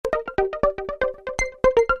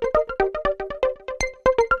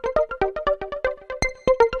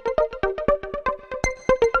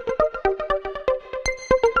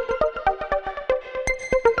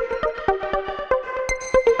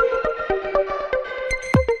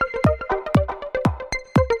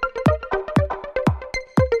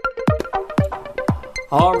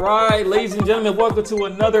All right, ladies and gentlemen, welcome to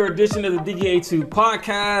another edition of the Diggie A2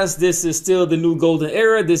 podcast. This is still the new golden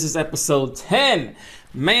era. This is episode 10.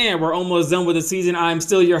 Man, we're almost done with the season. I'm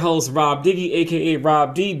still your host, Rob Diggie, aka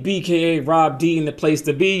Rob D, BKA Rob D in the place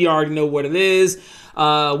to be. You already know what it is. We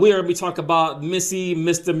are going to be talking about Missy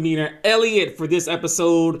Misdemeanor Elliott for this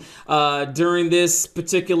episode. During this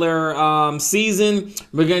particular season,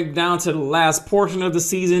 we're getting down to the last portion of the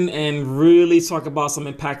season and really talk about some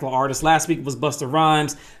impactful artists. Last week was Busta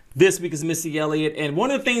Rhymes. This week is Missy Elliott. And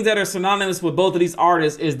one of the things that are synonymous with both of these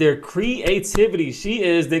artists is their creativity. She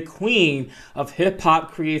is the queen of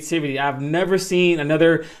hip-hop creativity. I've never seen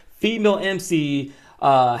another female MC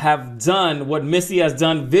have done what Missy has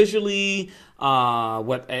done visually,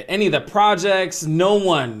 what any of the projects. No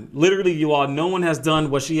one, literally you all, no one has done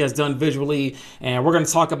what she has done visually. And we're going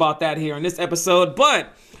to talk about that here in this episode.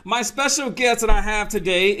 But my special guest that I have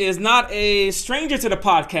today is not a stranger to the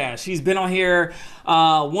podcast. She's been on here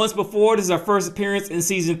once before. This is her first appearance in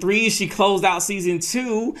season 3. She closed out season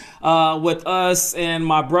 2 with us and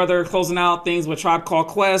my brother closing out things with Tribe Called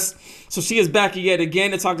Quest. So she is back yet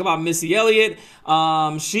again to talk about Missy Elliott.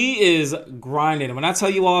 She is grinding. When I tell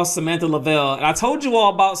you all Samantha Leavell, and I told you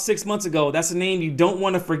all about 6 months ago, that's a name you don't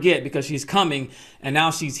want to forget because she's coming and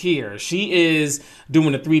now she's here. She is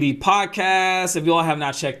doing a 3D podcast. If you all have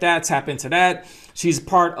not checked that, tap into that. She's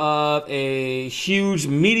part of a huge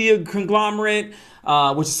media conglomerate,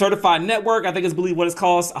 which is Certified Network. I think it's believe what it's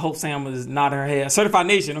called. I hope Sam is nodding her head. Certified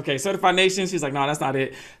Nation. Okay, Certified Nation. She's like, no, that's not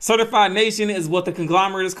it. Certified Nation is what the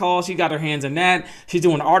conglomerate is called. She got her hands in that. She's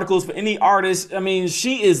doing articles for any artist. I mean,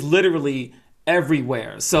 she is literally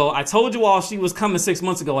everywhere. So I told you all she was coming 6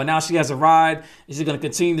 months ago, and now she has arrived. And she's going to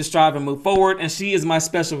continue to strive and move forward. And she is my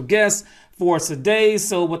special guest for today.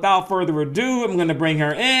 So without further ado, I'm going to bring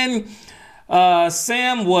her in.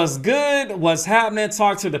 Sam, what's good? What's happening?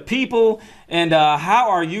 Talk to the people. And how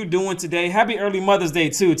are you doing today? Happy early Mother's Day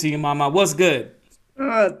too to you, Mama. What's good?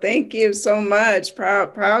 Oh, thank you so much.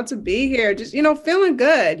 Proud to be here. Just, feeling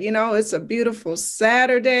good. It's a beautiful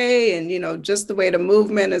Saturday and, just the way the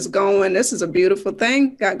movement is going. This is a beautiful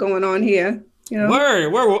thing got going on here.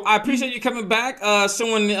 Word. I appreciate you coming back,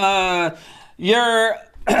 showing your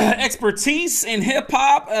expertise in hip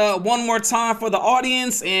hop one more time for the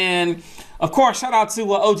audience. And of course, shout out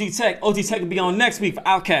to OG Tech. OG Tech will be on next week for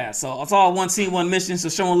Outkast. So it's all one team, one mission. So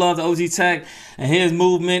showing love to OG Tech and his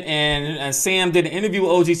movement. And Sam did an interview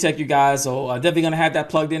with OG Tech, you guys. So definitely going to have that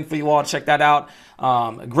plugged in for you all. Check that out.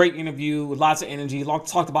 A great interview with lots of energy.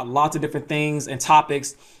 Talked about lots of different things and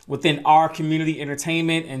topics within our community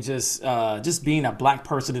entertainment and just being a black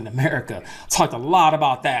person in America. Talked a lot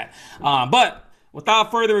about that. But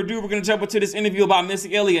without further ado, we're going to jump into this interview about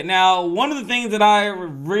Missy Elliott. Now, one of the things that I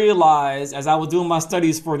realized as I was doing my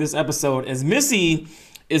studies for this episode is Missy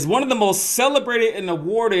is one of the most celebrated and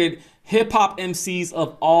awarded hip-hop MCs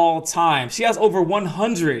of all time. She has over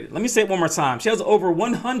 100. Let me say it one more time. She has over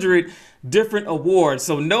 100 different awards.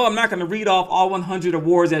 So no, I'm not going to read off all 100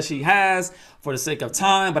 awards that she has for the sake of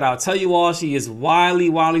time, but I'll tell you all, she is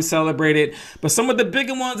widely celebrated. But some of the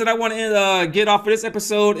bigger ones that I want to get off for this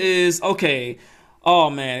episode is, okay,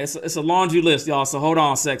 oh man, it's a laundry list, y'all. So hold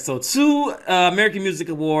on a sec. So 2 American Music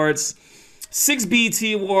Awards, 6 BET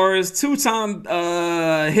Awards, 2-time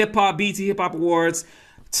BET Hip Hop Awards,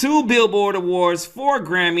 2 Billboard Awards, 4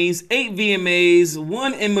 Grammys, 8 VMAs,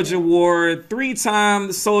 1 Image Award,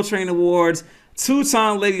 3-time Soul Train Awards,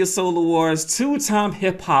 2-time Lady of Soul Awards, 2-time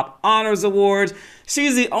Hip Hop Honors Awards.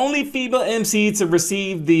 She's the only female MC to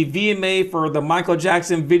receive the VMA for the Michael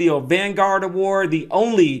Jackson Video Vanguard Award, the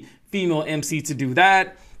only female MC to do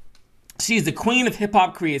that. She's the queen of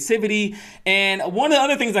hip-hop creativity. And one of the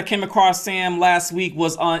other things I came across, Sam, last week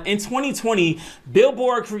was in 2020,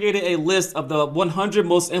 Billboard created a list of the 100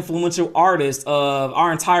 most influential artists of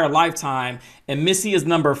our entire lifetime. And Missy is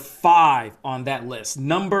number 5 on that list.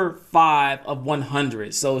 Number 5 of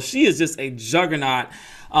 100. So she is just a juggernaut.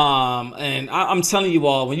 And I'm telling you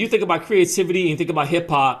all, when you think about creativity and think about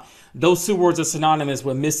hip-hop, those 2 words are synonymous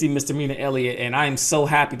with Missy Misdemeanor Elliott, and I am so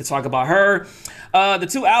happy to talk about her. The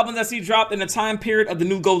 2 albums that she dropped in the time period of the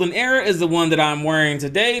new golden era is the one that I'm wearing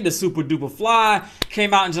today, the Super Duper Fly.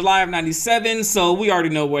 Came out in July of 97, so we already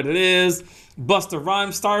know what it is. Busta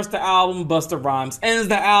Rhymes starts the album, Busta Rhymes ends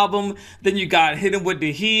the album. Then you got Hit 'Em With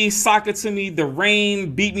the Heat, Sock It To Me, The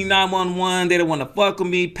Rain, Beat Me 911, They Don't Wanna Fuck With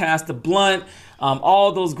Me, Pass the Blunt.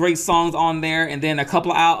 All those great songs on there. And then a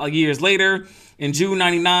couple of years later, in June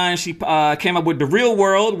 99, she came up with The Real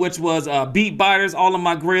World, which was Beat Biters, All on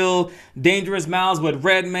My Grill, Dangerous Mouths with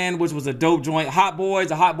Redman, which was a dope joint, Hot Boys,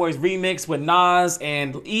 a Hot Boys remix with Nas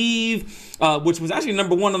and Eve, which was actually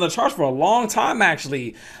 #1 on the charts for a long time,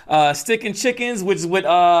 actually. Stickin' Chickens, which is with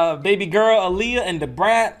Baby Girl, Aaliyah, and Da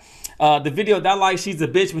Brat. The video that like She's a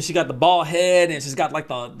Bitch when she got the bald head and she's got like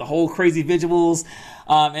the whole crazy visuals.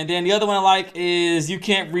 And then the other one I like is You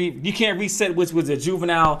Can't Reset, which was a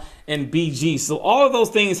Juvenile and BG. So all of those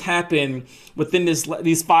things happen within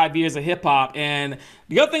these 5 years of hip hop. And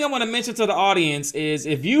the other thing I want to mention to the audience is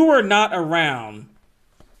if you were not around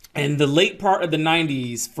in the late part of the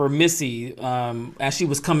 90s for Missy, as she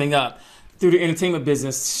was coming up through the entertainment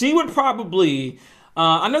business, she would probably...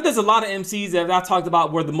 I know there's a lot of MCs that I talked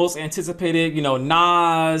about were the most anticipated,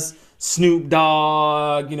 Nas, Snoop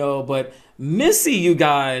Dogg, but Missy, you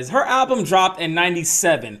guys, her album dropped in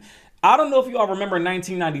 97. I don't know if you all remember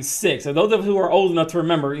 1996. So those of you who are old enough to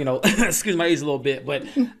remember, excuse my age a little bit, but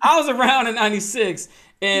I was around in 96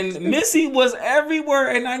 and Missy was everywhere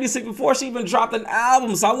in 96 before she even dropped an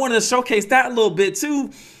album. So I wanted to showcase that a little bit too.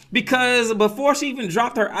 Because before she even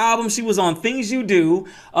dropped her album, she was on Things You Do,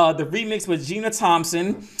 the remix with Gina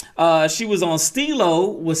Thompson. She was on Stilo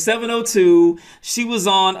with 702. She was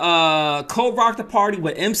on Cold Rock the Party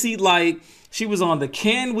with MC Light. She was on the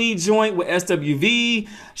Can We joint with SWV.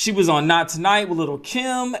 She was on Not Tonight with Lil'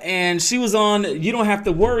 Kim. And she was on You Don't Have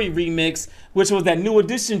to Worry remix, which was that New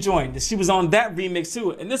Edition joint. She was on that remix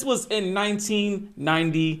too. And this was in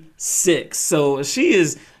 1996. So she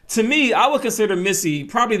is... To me, I would consider Missy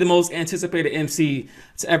probably the most anticipated MC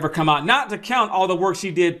to ever come out. Not to count all the work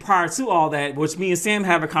she did prior to all that, which me and Sam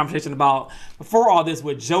have a conversation about before all this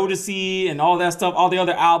with Jodeci and all that stuff, all the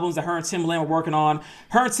other albums that her and Timbaland were working on.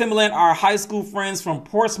 Her and Timbaland are high school friends from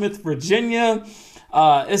Portsmouth, Virginia.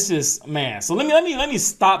 It's just, man. So let me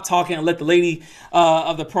stop talking and let the lady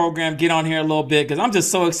of the program get on here a little bit, because I'm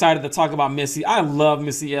just so excited to talk about Missy. I love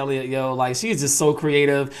Missy Elliott, yo. Like, she's just so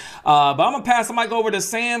creative. But I'm gonna pass the mic over to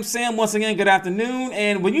Sam. Sam, once again, good afternoon.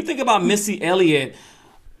 And when you think about Missy Elliott,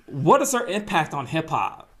 what is her impact on hip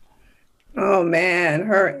hop? Oh man,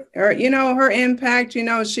 her impact,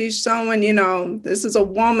 she's showing, this is a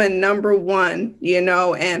woman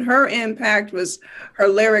 #1, and her impact was her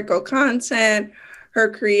lyrical content, her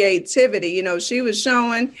creativity. She was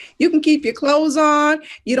showing you can keep your clothes on.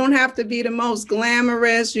 You don't have to be the most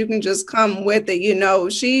glamorous. You can just come with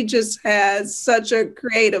it. She just has such a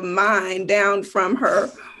creative mind down from her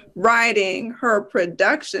writing, her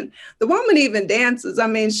production. The woman even dances. I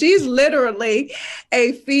mean, she's literally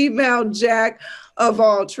a female jack of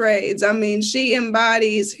all trades. I mean, she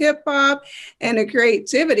embodies hip hop and a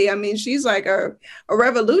creativity. I mean, she's like a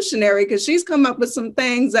revolutionary because she's come up with some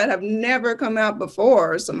things that have never come out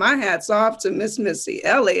before. So my hat's off to Miss Missy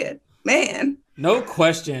Elliott, man. No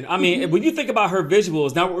question. I mean, when you think about her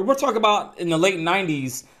visuals, now we're talking about in the late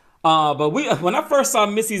 90s, but when I first saw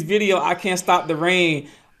Missy's video, I Can't Stop the Rain,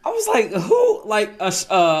 I was like, who, like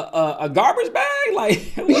a garbage bag?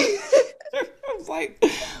 Like, I was like,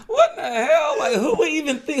 what the hell? Like, who would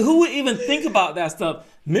even think about that stuff?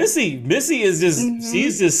 Missy is just,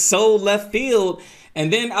 she's just so left field.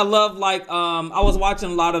 And then I love, like, I was watching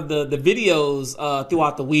a lot of the videos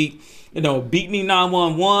throughout the week. Beat Me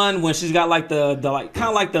 911, when she's got like the kind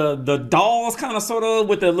of like the dolls kind of sort of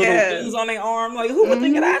with the little things on their arm. Like, who would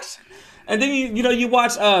think of that? And then you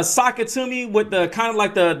watch Sock It To Me with the kind of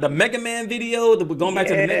like the Mega Man video, going back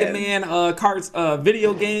to the Mega Man carts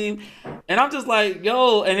video game. And I'm just like,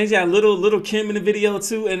 yo, and then you got little Kim in the video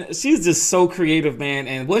too. And she's just so creative, man.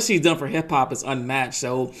 And what she's done for hip hop is unmatched.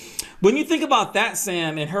 So when you think about that,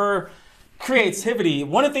 Sam, and her creativity,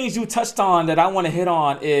 one of the things you touched on that I want to hit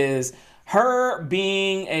on is her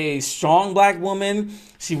being a strong black woman.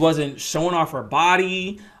 She wasn't showing off her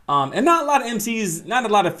body. And not a lot of MCs, not a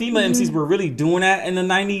lot of female MCs were really doing that in the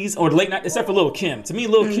 90s or late 90s, except for Lil' Kim. To me,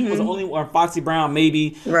 Lil' Kim was the only one, Foxy Brown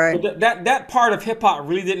maybe. Right. But that part of hip hop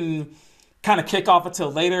really didn't kind of kick off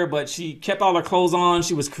until later, but she kept all her clothes on.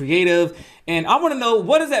 She was creative. And I want to know,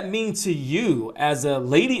 what does that mean to you as a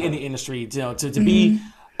lady in the industry, to be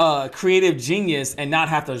a creative genius and not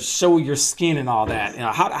have to show your skin and all that?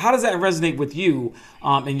 How does that resonate with you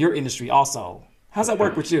in your industry also? How's that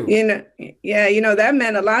work with you? That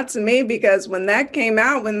meant a lot to me, because when that came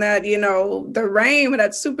out, when that, The Rain, when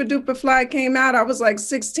that Super Duper Fly came out, I was like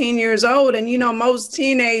 16 years old. And, most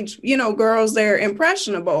teenage, girls, they're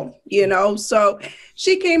impressionable, so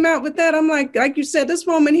she came out with that. I'm like you said, this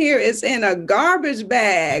woman here is in a garbage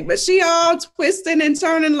bag, but she all twisting and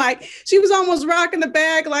turning like she was almost rocking the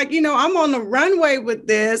bag. Like, I'm on the runway with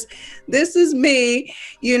this. This is me,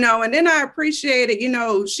 and then I appreciated,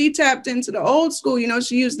 she tapped into the old school,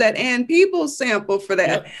 she used that Ann Peebles sample for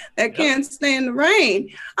that, Can't Stand the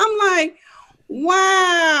Rain. I'm like,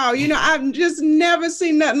 wow, I've just never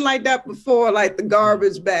seen nothing like that before, like the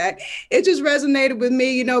garbage bag. It just resonated with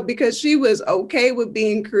me, because she was okay with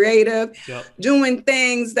being creative, doing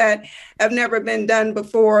things that have never been done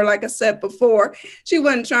before. Like I said before, she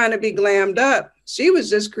wasn't trying to be glammed up. She was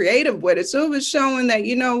just creative with it. So it was showing that,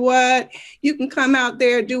 you can come out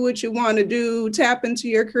there, do what you want to do, tap into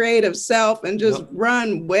your creative self and just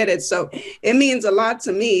run with it. So it means a lot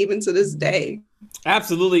to me, even to this day.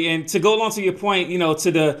 Absolutely. And to go along to your point,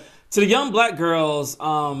 to the young Black girls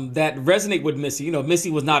that resonate with Missy,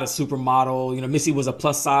 Missy was not a supermodel. Missy was a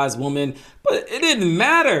plus size woman, but it didn't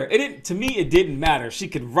matter. To me, it didn't matter. She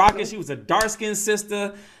could rock it. She was a dark skinned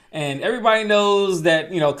sister. And everybody knows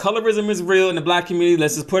that, colorism is real in the Black community.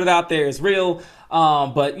 Let's just put it out there. It's real.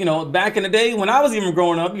 But, back in the day when I was even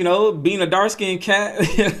growing up, being a dark-skinned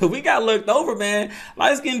cat, we got looked over, man.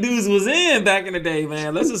 Light-skinned dudes was in back in the day,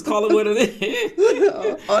 man. Let's just call it what it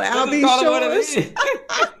is. I'll be sure.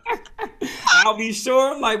 I'll be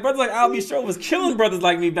sure. Like, brothers like I'll be sure was killing brothers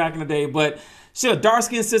like me back in the day. But she a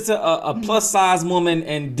dark-skinned sister, a plus-size woman,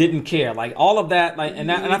 and didn't care. Like, all of that. Like, and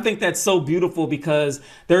I think that's so beautiful because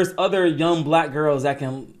there's other young Black girls that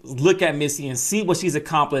can look at Missy and see what she's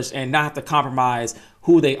accomplished and not have to compromise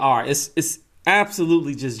who they are. It's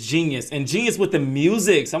absolutely just genius. And genius with the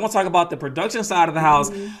music. So I want to talk about the production side of the house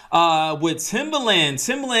with Timbaland.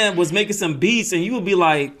 Timbaland was making some beats, and you would be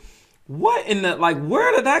like, what in the, like,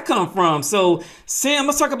 where did that come from? So, Sam,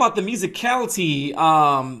 let's talk about the musicality,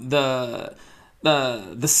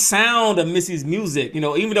 the sound of Missy's music.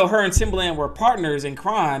 Even though her and Timbaland were partners in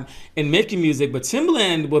crime in making music, but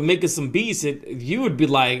Timbaland would making some beats, you would be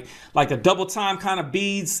like a double time kind of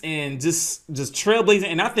beats and just trailblazing.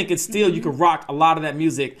 And I think it's still, you could rock a lot of that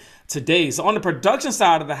music today. So on the production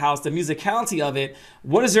side of the house, the musicality of it,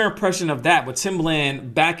 what is your impression of that with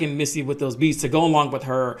Timbaland backing Missy with those beats to go along with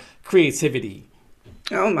her creativity?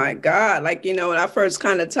 Oh my God. Like, when I first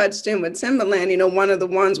kind of touched in with Timbaland, one of the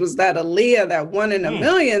ones was that Aaliyah, that One in a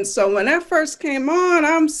Million. So when that first came on,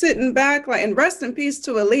 I'm sitting back like, and rest in peace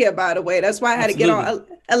to Aaliyah, by the way. That's why I had to get on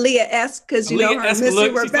Aaliyah-esque, because, her and Missy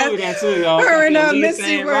were best. Her and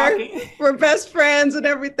Missy were best friends and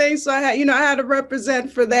everything. So I had to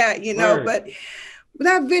represent for that, but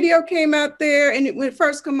that video came out there, and when it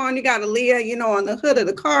first come on, you got Aaliyah, on the hood of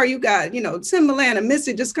the car. You got, Timbaland and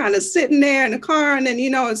Missy just kind of sitting there in the car, and then,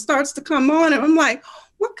 it starts to come on, and I'm like,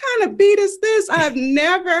 what kind of beat is this? I've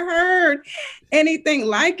never heard anything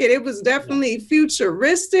like it. It was definitely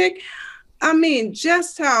futuristic. I mean,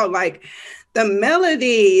 just how, like, the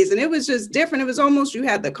melodies, and it was just different. It was almost, you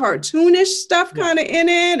had the cartoonish stuff kind of in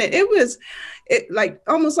it, and it was like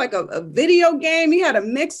almost like a video game. You had a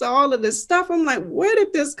mix of all of this stuff. I'm like, where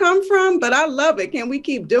did this come from? But I love it. Can we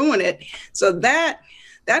keep doing it? So that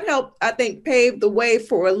helped, I think, pave the way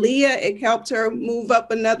for Aaliyah. It helped her move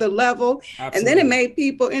up another level. Absolutely. And then it made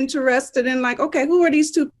people interested in, like, okay, who are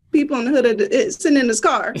these two people in the hood of sitting in this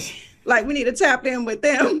car? Like, we need to tap in with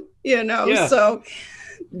them, So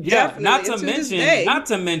yeah, not to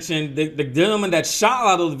mention the gentleman that shot a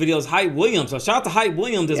lot of those videos, Hype Williams. So shout out to Hype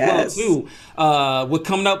Williams as well too. With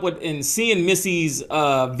coming up with and seeing Missy's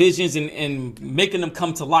visions and making them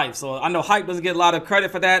come to life. So I know Hype doesn't get a lot of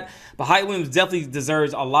credit for that, but Hype Williams definitely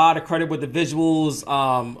deserves a lot of credit with the visuals,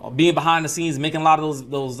 being behind the scenes, making a lot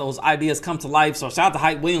of those ideas come to life. So shout out to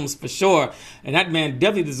Hype Williams for sure. And that man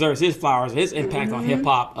definitely deserves his flowers, his impact on hip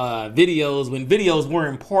hop videos when videos were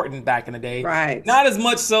important back in the day. Right. Not as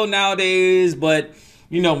much so nowadays, but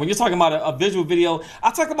when you're talking about a visual video,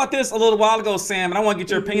 I talked about this a little while ago, Sam, and I want to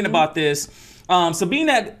get your opinion about this. So being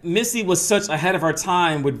that Missy was such ahead of her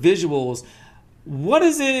time with visuals, what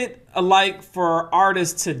is it like for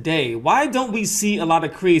artists today? Why don't we see a lot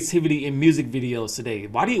of creativity in music videos today?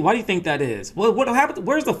 Why do you think that is? What happened?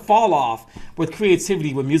 Where's the fall off with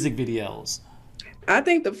creativity with music videos? I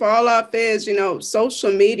think the fall off is,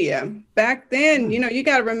 social media. Back then, you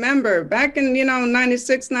got to remember, back in,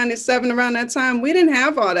 96, 97, around that time, we didn't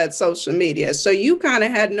have all that social media. So you kind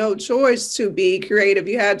of had no choice to be creative.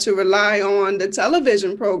 You had to rely on the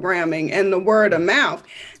television programming and the word of mouth.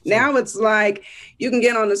 Now it's like you can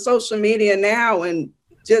get on the social media now and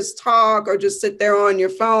just talk or just sit there on your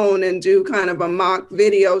phone and do kind of a mock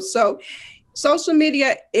video. So social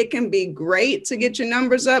media, it can be great to get your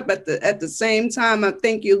numbers up, but at the same time, I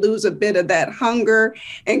think you lose a bit of that hunger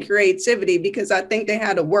and creativity, because I think they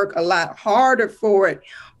had to work a lot harder for it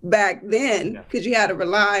back then, because you had to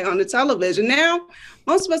rely on the television. Now,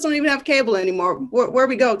 most of us don't even have cable anymore. Where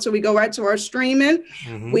we go to, we go right to our streaming.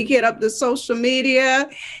 We get up the social media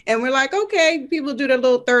and we're like, okay, people do their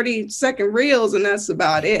little 30-second reels and that's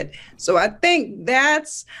about it. So I think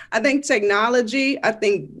technology, I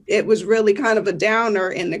think it was really kind of a downer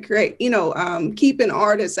in the keeping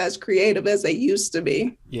artists as creative as they used to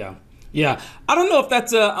be. Yeah, I don't know if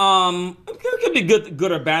that's it could be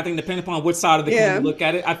good or bad thing depending upon which side of the coin you look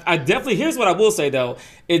at it. I definitely, here's what I will say though,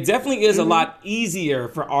 it definitely is a lot easier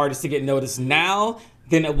for artists to get noticed now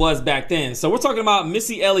than it was back then. So we're talking about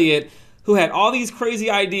Missy Elliott, who had all these crazy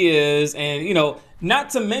ideas, and not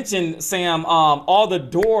to mention, Sam, all the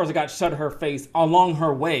doors that got shut in her face along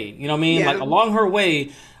her way. You know what I mean? Like along her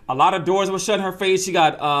way, a lot of doors were shut in her face. She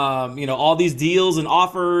got, all these deals and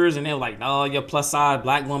offers, and they were like, no, you're a plus size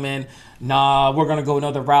black woman. Nah, we're gonna go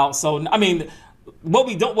another route. So, I mean, what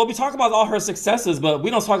we talk about is all her successes, but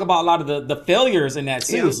we don't talk about a lot of the failures in that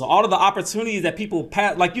too. So all of the opportunities that people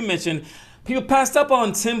like you mentioned, people passed up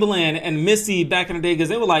on Timbaland and Missy back in the day because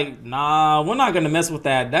they were like, nah, we're not gonna mess with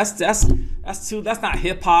that. That's not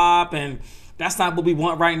hip hop, and that's not what we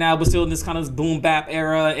want right now. We're still in this kind of boom bap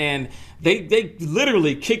era, and they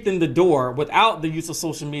literally kicked in the door without the use of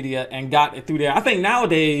social media and got it through there. I think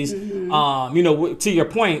nowadays, to your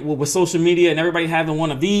point, with social media and everybody having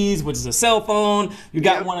one of these, which is a cell phone, you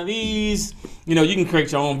got one of these, you can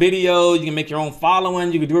create your own video, you can make your own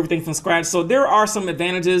following, you can do everything from scratch. So there are some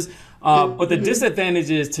advantages, but the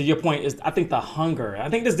disadvantages, to your point, is I think the hunger. I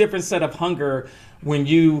think there's a different set of hunger when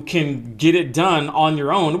you can get it done on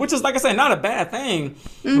your own, which is, like I said, not a bad thing.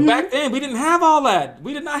 But back then, we didn't have all that.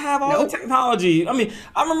 We did not have all the technology. I mean,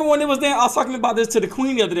 I remember when it was there, I was talking about this to the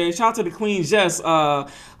Queen the other day. Shout out to the Queen, Jess,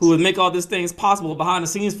 who would make all these things possible behind the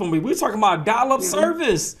scenes for me. We were talking about dial-up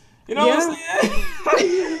service. You know what I'm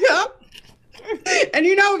saying? And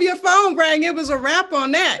if your phone rang, it was a wrap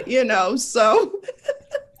on that, so...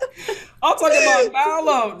 I'm talking about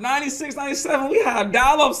dial-up, 96, 97. We had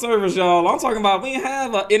dial-up service, y'all. I'm talking about we didn't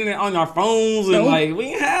have internet on our phones, and we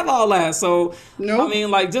didn't have all that. So, I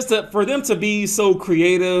mean, for them to be so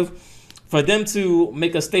creative, for them to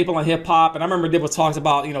make a staple on hip hop. And I remember there were talks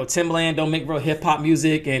about, Timbaland don't make real hip hop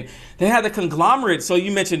music, and they had the conglomerate. So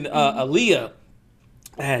you mentioned Aaliyah,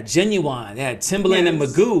 they had Genuine, they had Timbaland and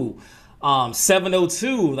Magoo.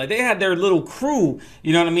 702, like they had their little crew,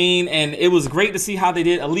 you know what I mean? And it was great to see how they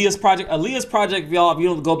did Aaliyah's project, y'all. If you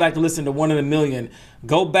don't go back and listen to One in a Million,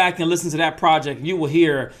 go back and listen to that project. You will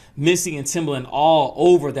hear Missy and Timbaland all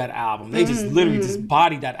over that album. They just literally just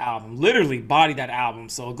bodied that album.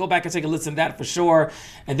 So go back and take a listen to that for sure.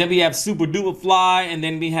 And then we have Super Duper Fly, and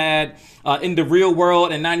then we had In the Real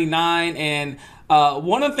World in 99. And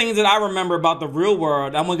one of the things that I remember about The Real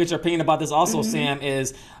World, I'm gonna get your opinion about this also, Sam,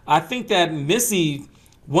 is I think that Missy,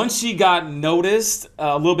 once she got noticed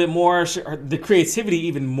a little bit more, the creativity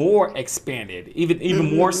even more expanded,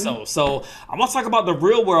 even more so. So I want to talk about The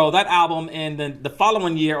Real World, that album, and then the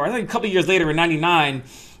following year, or I think a couple years later in 99,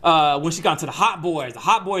 when she got into the Hot Boys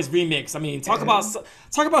remix. I mean, talk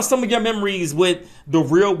about some of your memories with the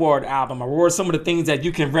Real World album, or what are some of the things that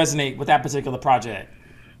you can resonate with that particular project?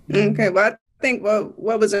 Okay, well, I think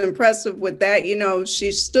what was impressive with that,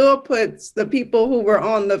 she still puts the people who were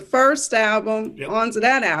on the first album onto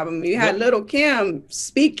that album. You had Little Kim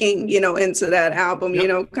speaking, into that album,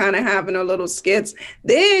 kind of having her little skits.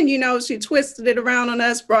 Then, she twisted it around on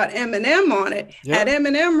us, brought Eminem on it, had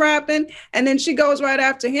Eminem rapping, and then she goes right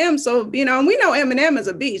after him. So, and we know Eminem is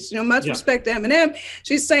a beast, much respect to Eminem.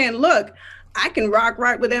 She's saying, look, I can rock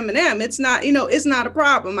right with Eminem. It's not, it's not a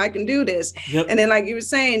problem. I can do this. And then, like you were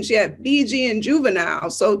saying, she had BG and Juvenile.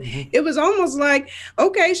 So it was almost like,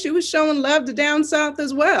 okay, she was showing love to Down South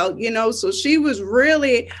as well, so she was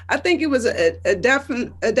really, I think it was a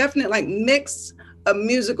definite like mix of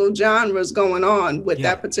musical genres going on with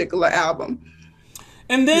that particular album.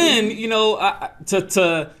 And then,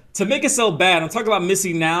 to make it so bad, I'm talking about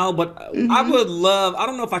Missy now, but I would love, I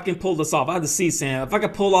don't know if I can pull this off. I have to see, Sam, if I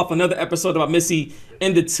could pull off another episode about Missy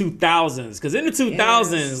in the 2000s. Because in the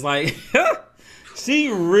 2000s, like,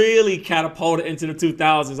 she really catapulted into the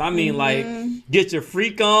 2000s. I mean, like, Get Your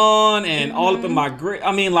Freak On and All Up in My Grave.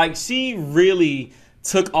 I mean, like, she really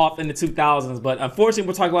took off in the 2000s. But unfortunately,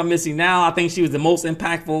 we're talking about Missy now. I think she was the most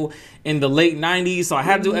impactful in the late 90s. So I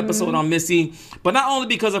had to do an episode on Missy. But not only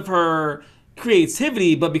because of her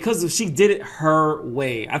creativity, but because she did it her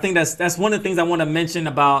way. I think that's one of the things I want to mention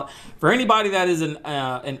about for anybody that is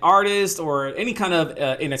an artist or any kind of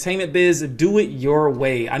entertainment biz. Do it your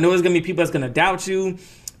way. I know there's gonna be people that's gonna doubt you.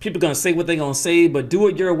 People are gonna say what they're gonna say, but do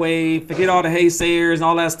it your way. Forget all the haysayers and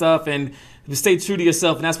all that stuff, and stay true to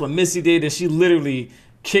yourself. And that's what Missy did, and she literally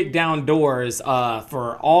kicked down doors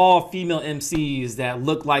for all female MCs that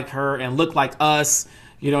look like her and look like us.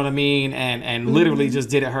 You know what I mean? And literally just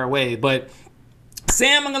did it her way. But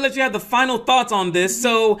Sam, I'm gonna let you have the final thoughts on this.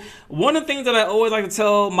 So one of the things that I always like to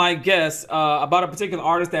tell my guests about a particular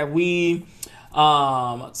artist that we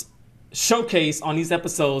showcase on these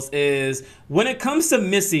episodes is when it comes to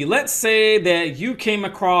Missy, let's say that you came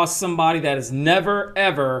across somebody that has never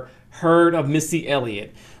ever heard of Missy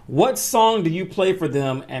Elliott. What song do you play for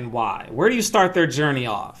them and why? Where do you start their journey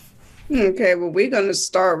off? Okay, well, we're going to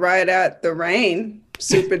start right at The Rain,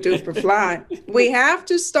 Super Duper Fly. We have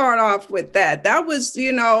to start off with that. That was,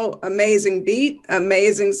 amazing beat,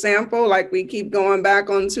 amazing sample. Like we keep going back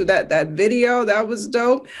onto that video. That was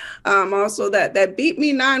dope. Also that Beat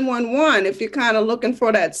Me 911, if you're kind of looking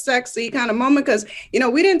for that sexy kind of moment, because,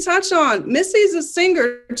 we didn't touch on Missy's a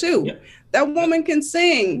singer too. Yep. That woman can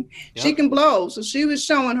sing. Yep. She can blow. So she was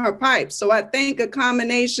showing her pipes. So I think a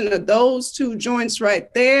combination of those two joints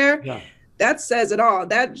right there, that says it all.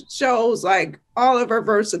 That shows like all of her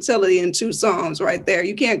versatility in two songs right there.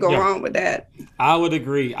 You can't go wrong with that. I would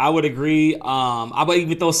agree. I would even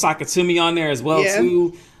throw Sakatumi on there as well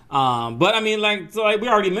too. But I mean, like we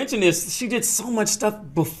already mentioned this, she did so much stuff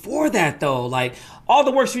before that though. Like all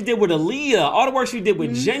the work she did with Aaliyah, all the work she did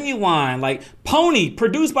with Genuine, like Pony,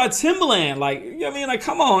 produced by Timbaland. Like, you know what I mean? Like,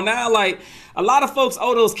 come on now. Like a lot of folks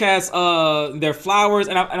owe those cats their flowers.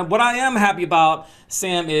 And what I am happy about,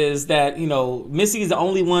 Sam, is that, Missy is the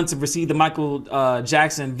only one to receive the Michael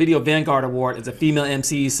Jackson Video Vanguard Award as a female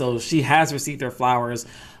MC. So she has received her flowers.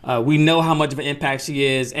 We know how much of an impact she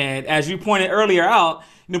is. And as you pointed earlier out,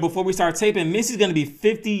 before we start taping, Missy's going to be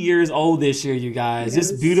 50 years old this year, you guys.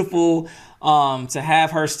 Yes. It's beautiful to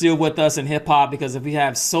have her still with us in hip hop, because if we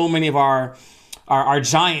have so many of our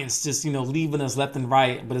giants just, leaving us left and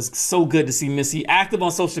right. But it's so good to see Missy active on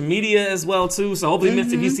social media as well, too. So hopefully,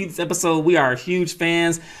 Missy, if you see this episode, we are huge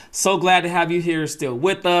fans. So glad to have you here still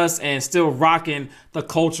with us and still rocking the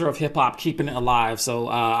culture of hip hop, keeping it alive. So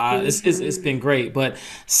it's been great. But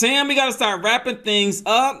Sam, we got to start wrapping things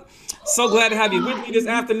up. So glad to have you with me this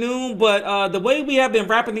afternoon. But the way we have been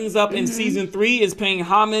wrapping things up in season 3 is paying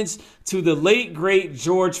homage to the late, great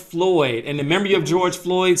George Floyd and the memory of George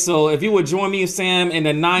Floyd. So if you would join me, Sam, in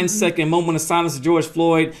the 9-second moment of silence of George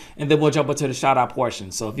Floyd, and then we'll jump into the shout out portion.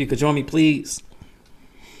 So if you could join me, please.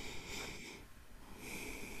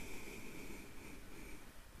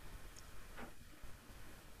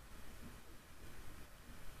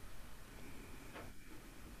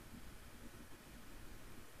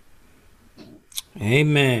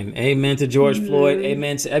 Amen. Amen to George Floyd.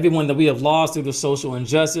 Amen to everyone that we have lost through the social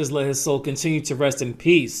injustice. Let his soul continue to rest in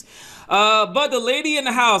peace. But the lady in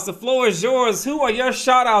the house, the floor is yours. Who are your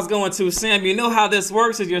shout outs going to, Sam? You know how this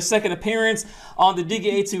works. It's your second appearance on the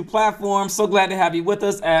Diggie A2 platform. So glad to have you with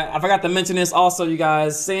us. I forgot to mention this also, you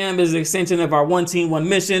guys. Sam is an extension of our One Team, One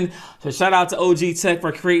Mission. So shout out to OG Tech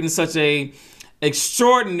for creating such a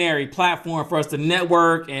extraordinary platform for us to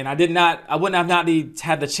network. And I wouldn't have not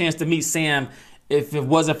had the chance to meet Sam if it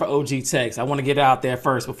wasn't for OG Tex. I want to get it out there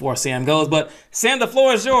first before Sam goes. But Sam, the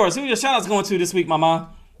floor is yours. Who are your shout outs going to this week, Mama?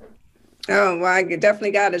 Oh, well, I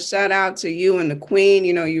definitely got a shout out to you and the Queen.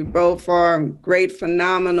 You both are great,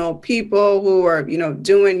 phenomenal people who are,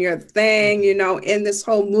 doing your thing, in this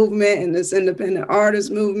whole movement, in this independent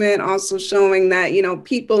artist movement, also showing that,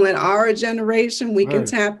 people in our generation, we can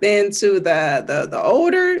tap into the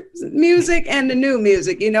older music and the new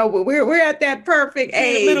music. We're at that perfect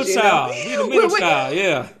age. We're the middle child,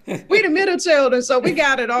 yeah. We're the middle children, so we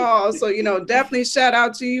got it all. So, definitely shout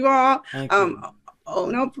out to you all. Thank you. Oh,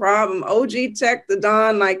 no problem. OG Tech, the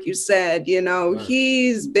Don, like you said,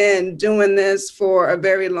 he's been doing this for a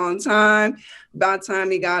very long time. About time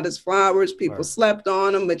he got his flowers, people slept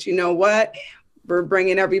on him. But you know what? We're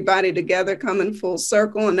bringing everybody together, coming full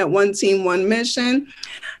circle in that One Team, One Mission.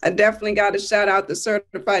 I definitely got to shout out the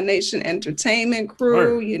Certified Nation Entertainment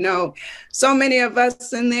crew. So many of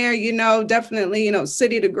us in there, definitely,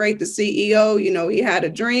 City the Great, the CEO, he had a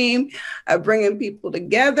dream of bringing people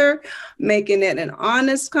together, making it an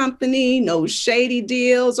honest company, no shady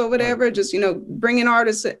deals or whatever, just, bringing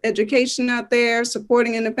artists education out there,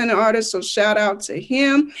 supporting independent artists. So shout out to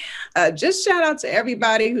him. Just shout out to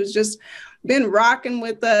everybody who's just been rocking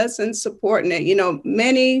with us and supporting it.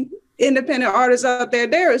 Many independent artists out there.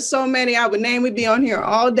 There are so many I would name. We'd be on here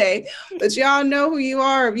all day, but y'all know who you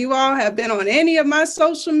are. If you all have been on any of my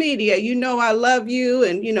social media, you know I love you,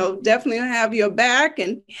 and definitely have your back.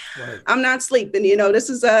 And right. I'm not sleeping. This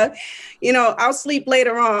is I'll sleep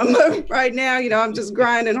later on. Right now, I'm just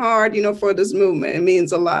grinding hard, for this movement. It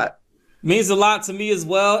means a lot. Means a lot to me as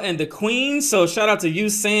well, and the Queen. So shout out to you,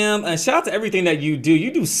 Sam, and shout out to everything that you do.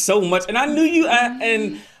 You do so much, and I knew you.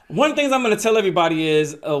 And one of the things I'm going to tell everybody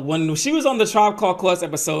is when she was on the Tribe Called Quest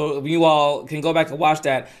episode, you all can go back and watch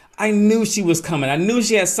that. I knew she was coming. I knew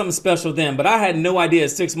she had something special then, but I had no idea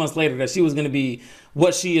 6 months later that she was going to be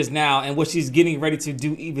what she is now and what she's getting ready to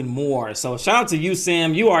do even more. So shout out to you,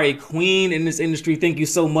 Sam. You are a queen in this industry. Thank you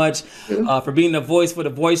so much for being the voice for the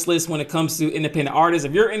voiceless when it comes to independent artists.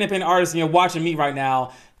 If you're an independent artist and you're watching me right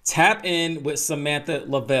now, tap in with Samantha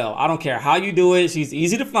Leavell. I don't care how you do it. She's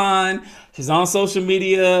easy to find. She's on social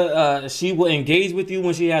media. She will engage with you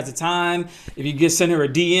when she has the time. If you send her a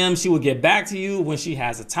DM, she will get back to you when she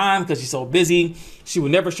has the time because she's so busy. She will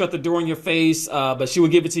never shut the door in your face, but she will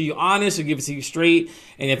give it to you honest. She'll give it to you straight.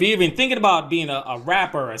 And if you're even thinking about being a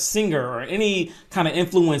rapper, a singer, or any kind of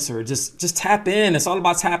influencer, just tap in. It's all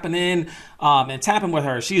about tapping in and tapping with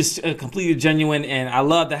her. She is completely genuine, and I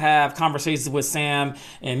love to have conversations with Sam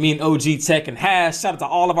and me and OG Tech and Hash. Shout out to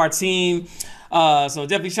all of our team. So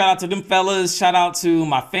definitely shout out to them fellas. Shout out to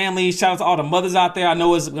my family. Shout out to all the mothers out there. I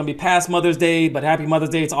know it's going to be past Mother's Day, but happy Mother's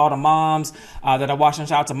Day to all the moms that are watching.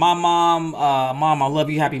 Shout out to my mom. Mom, I love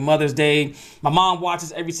you. Happy Mother's Day. My mom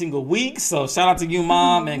watches every single week. So shout out to you,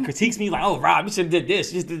 Mom, and critiques me like, oh, Rob, you should have did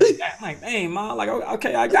this. You just did that. I'm like, hey, Mom. Like,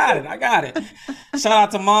 okay, I got it. Shout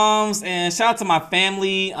out to moms and shout out to my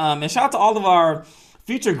family. And shout out to all of our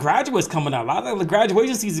future graduates coming up. A lot of the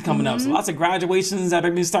graduation season coming up. So lots of graduations that are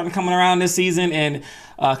going to start coming around this season. And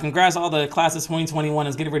congrats to all the classes 2021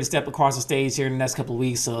 is getting ready to step across the stage here in the next couple of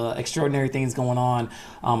weeks. Extraordinary things going on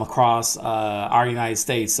across our United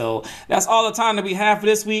States. So that's all the time that we have for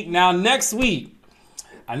this week. Now, next week,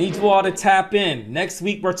 I need you all to tap in. Next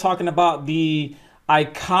week, we're talking about the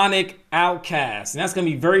iconic Outkast. And that's going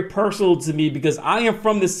to be very personal to me because I am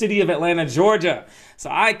from the city of Atlanta, Georgia. So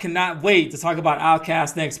I cannot wait to talk about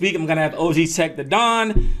Outkast next week. I'm going to have OG Tech the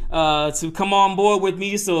Don to come on board with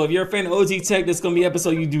me. So if you're a fan of OG Tech, this is going to be an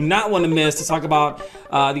episode you do not want to miss to talk about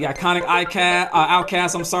the iconic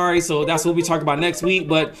Outkast. I'm sorry. So that's what we talk about next week.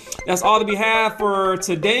 But that's all that we have for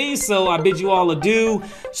today. So I bid you all adieu.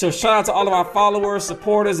 So shout out to all of our followers,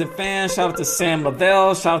 supporters, and fans. Shout out to Sam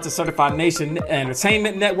Leavell. Shout out to Certified Nation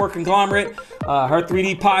Entertainment Network Conglomerate, her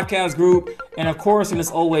 3D podcast group. And of course, and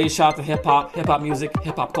as always, shout out to hip hop music,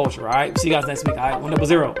 hip hop culture. All right. See you guys next week. All right.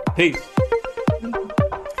 100. Peace.